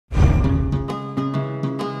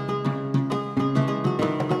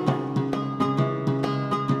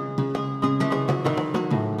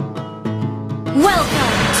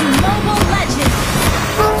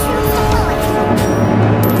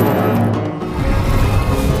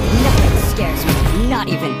not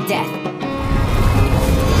even death.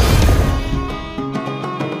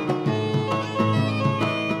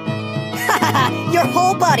 Your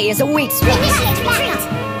whole body is a weak spot. Initiate retreat!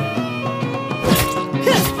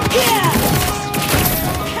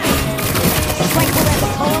 Tranquil as a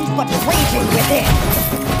poem, but raging within.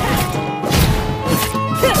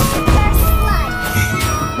 First blood!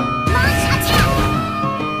 Launch attack!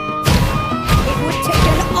 It would take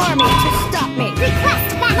an army to stop me. Request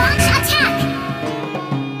back! Launch attack!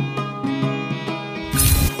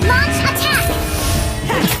 Launch attack!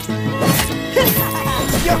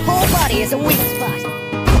 Your whole body is a weak spot.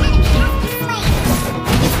 Enemy has been slain!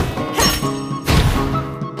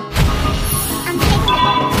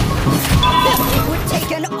 It would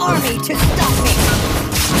take an army to stop me.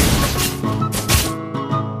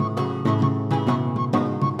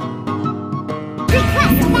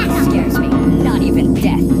 Request backup! Scares me, not even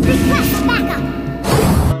death. Request backup!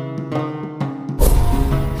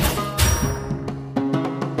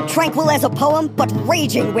 Tranquil as a poem, but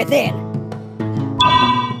raging within.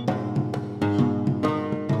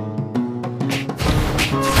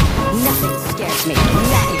 Nothing scares me,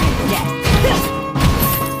 not even death.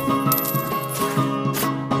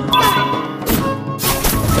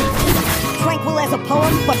 Tranquil as a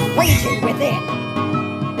poem, but raging within.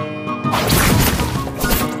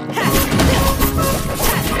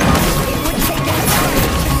 It would take an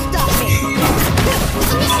army to stop me.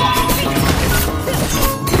 Initiate retreat!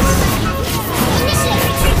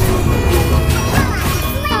 Initiate retreat!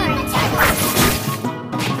 Ally slain!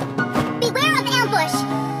 Beware of ambush!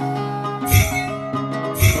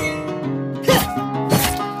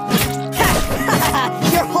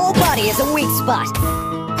 Your whole body is a weak spot. An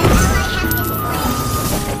ally has been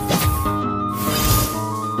slain.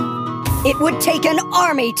 It would take an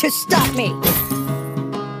army to stop me.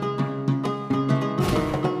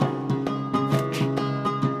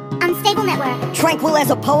 Unstable network. Tranquil as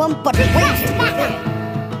a poem, but Request raging within.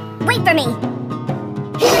 backup! Wait for me!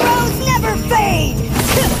 Heroes never fade!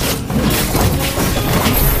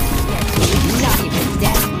 Not even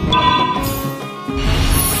death.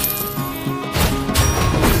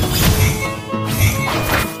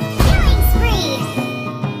 Killing spree!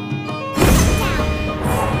 Down.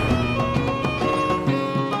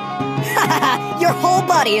 Your whole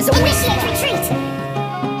body is a weak Initiate spot. retreat!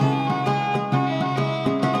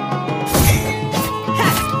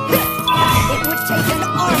 It would take an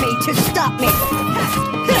army to stop me.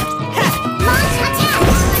 Launch attack!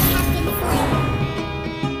 Ally has been slain.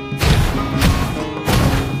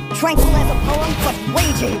 Tranquil as a poem, but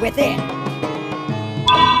raging within.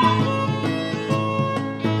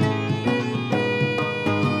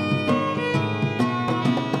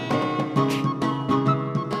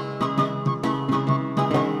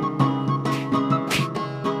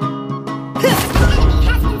 Enemy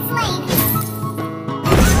has been slain.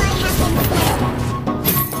 An ally has been slain.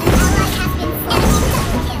 An ally has been slain.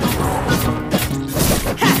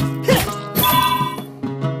 Enemy double kill.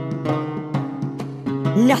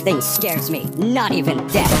 Nothing scares me, not even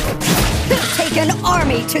death. Take an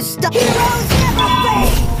army to stop. Heroes never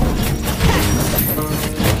fade!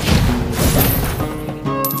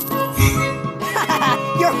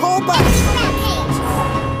 Your whole body. Rampage.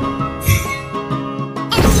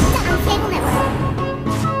 Enemy unstable network.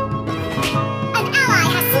 An ally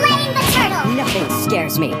has slain the turtle. Nothing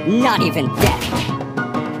scares me, not even death.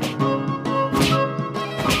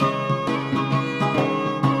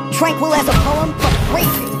 Tranquil as a poem, but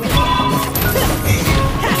raging within.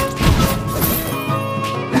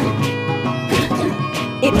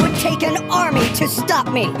 It would take an army to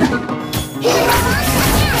stop me. Launch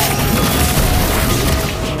attack.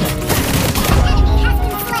 Enemy has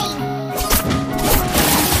been slain.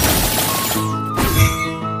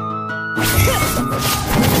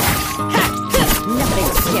 Nothing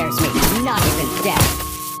scares me, not even death.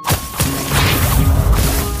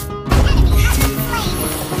 Enemy has been slain.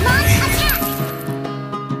 Launch attack.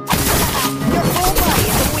 Your whole body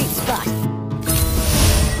is a weak spot.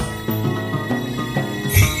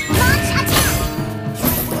 Launch attack.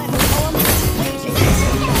 Tranquil as a poem, but raging within.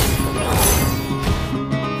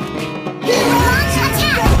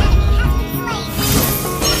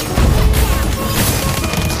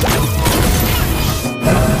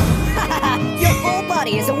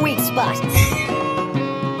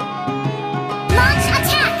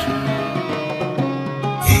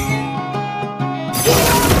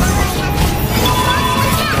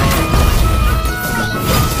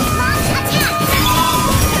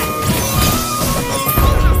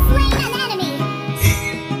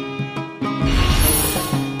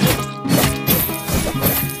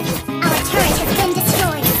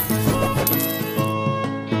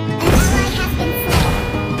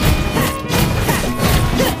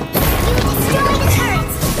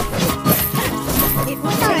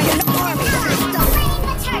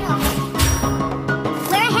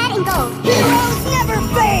 soul. Heroes never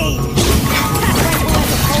fade!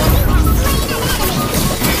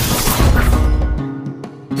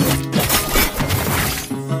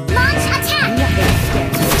 Launch attack! Nothing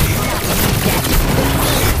scares me.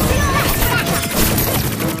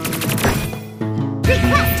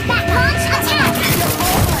 Request back. Launch attack! Your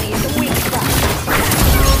whole body is a weak spot.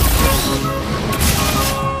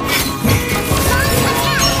 Launch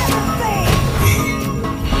attack! Fade!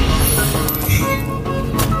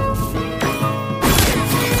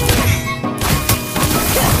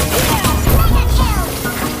 Mega kill!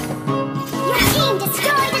 Your team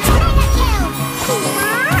destroyed a mega kill!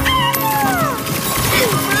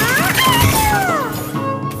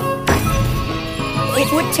 It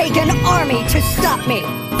would take an army to stop me.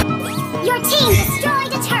 Your team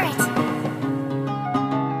destroyed a turret!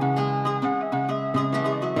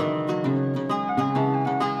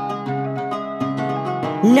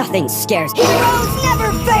 Nothing scares me. Heroes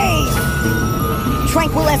never fade!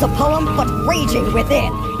 Tranquil as a poem, but raging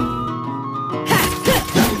within.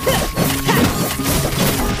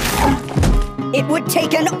 It would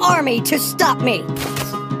take an army to stop me.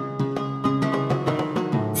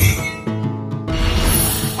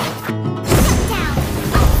 Shut down!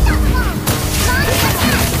 Unstoppable! Launch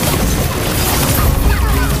attack!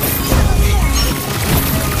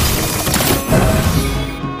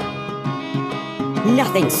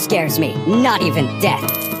 Nothing scares me, not even death.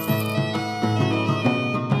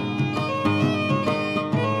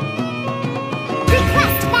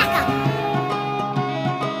 Request backup!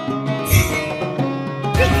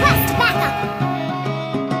 Request backup!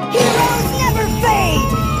 Heroes never fade!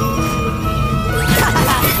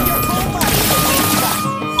 Your whole body is a weak spot.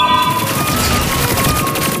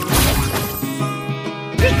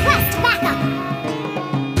 Request backup!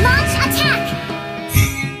 Launch attack!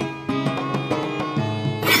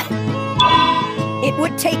 It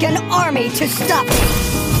would take an army to stop me.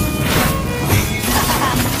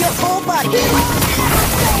 Your whole body.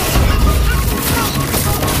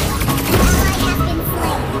 Ally has been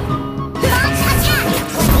slain. Launch attack!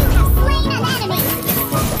 You have slain an enemy!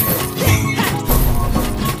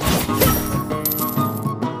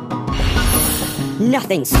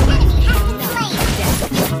 Nothing's. Enemy has been slain.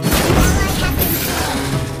 Ally has been slain.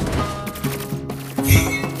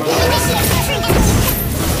 Initiate retreat.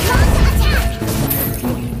 Launch attack!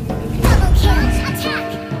 Double kill. Attack!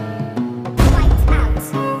 Wiped out.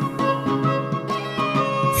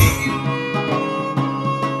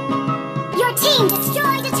 Your team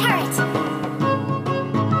destroyed a turret.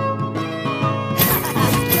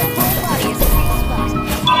 Your whole body is a weak spot.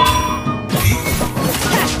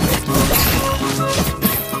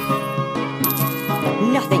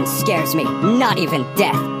 Nothing scares me, not even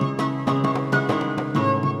death.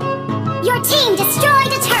 Your team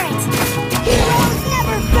destroyed a turret. Heroes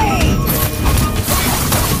never fade!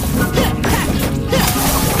 Mega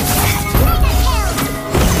kill.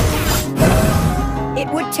 It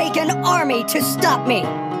would take an army to stop me.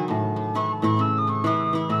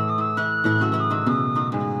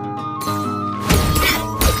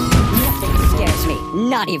 Nothing scares me,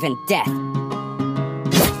 not even death.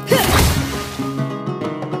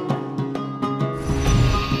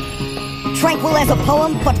 Tranquil as a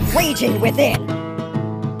poem, but raging within.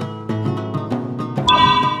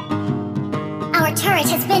 Our turret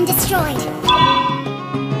has been destroyed.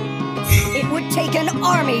 It would take an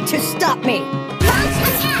army to stop me. Launch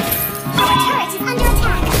attack! Our turret is under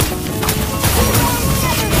attack. You have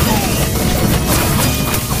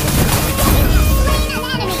slain an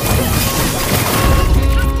enemy.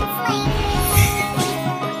 Double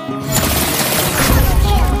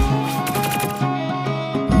kill.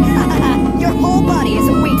 Your whole body is a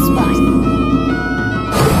weak spot.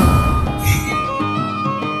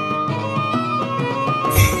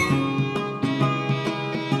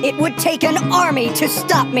 It would take an army to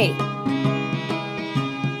stop me.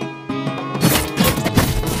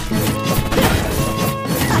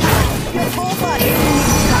 Your whole body is a weak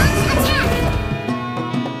spot. Launch attack!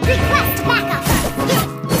 Request backup.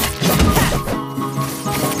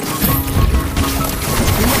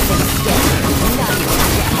 Nothing scares me, not even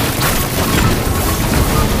death.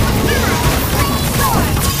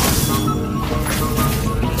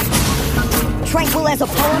 Tranquil as a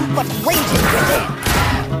poem, but raging within.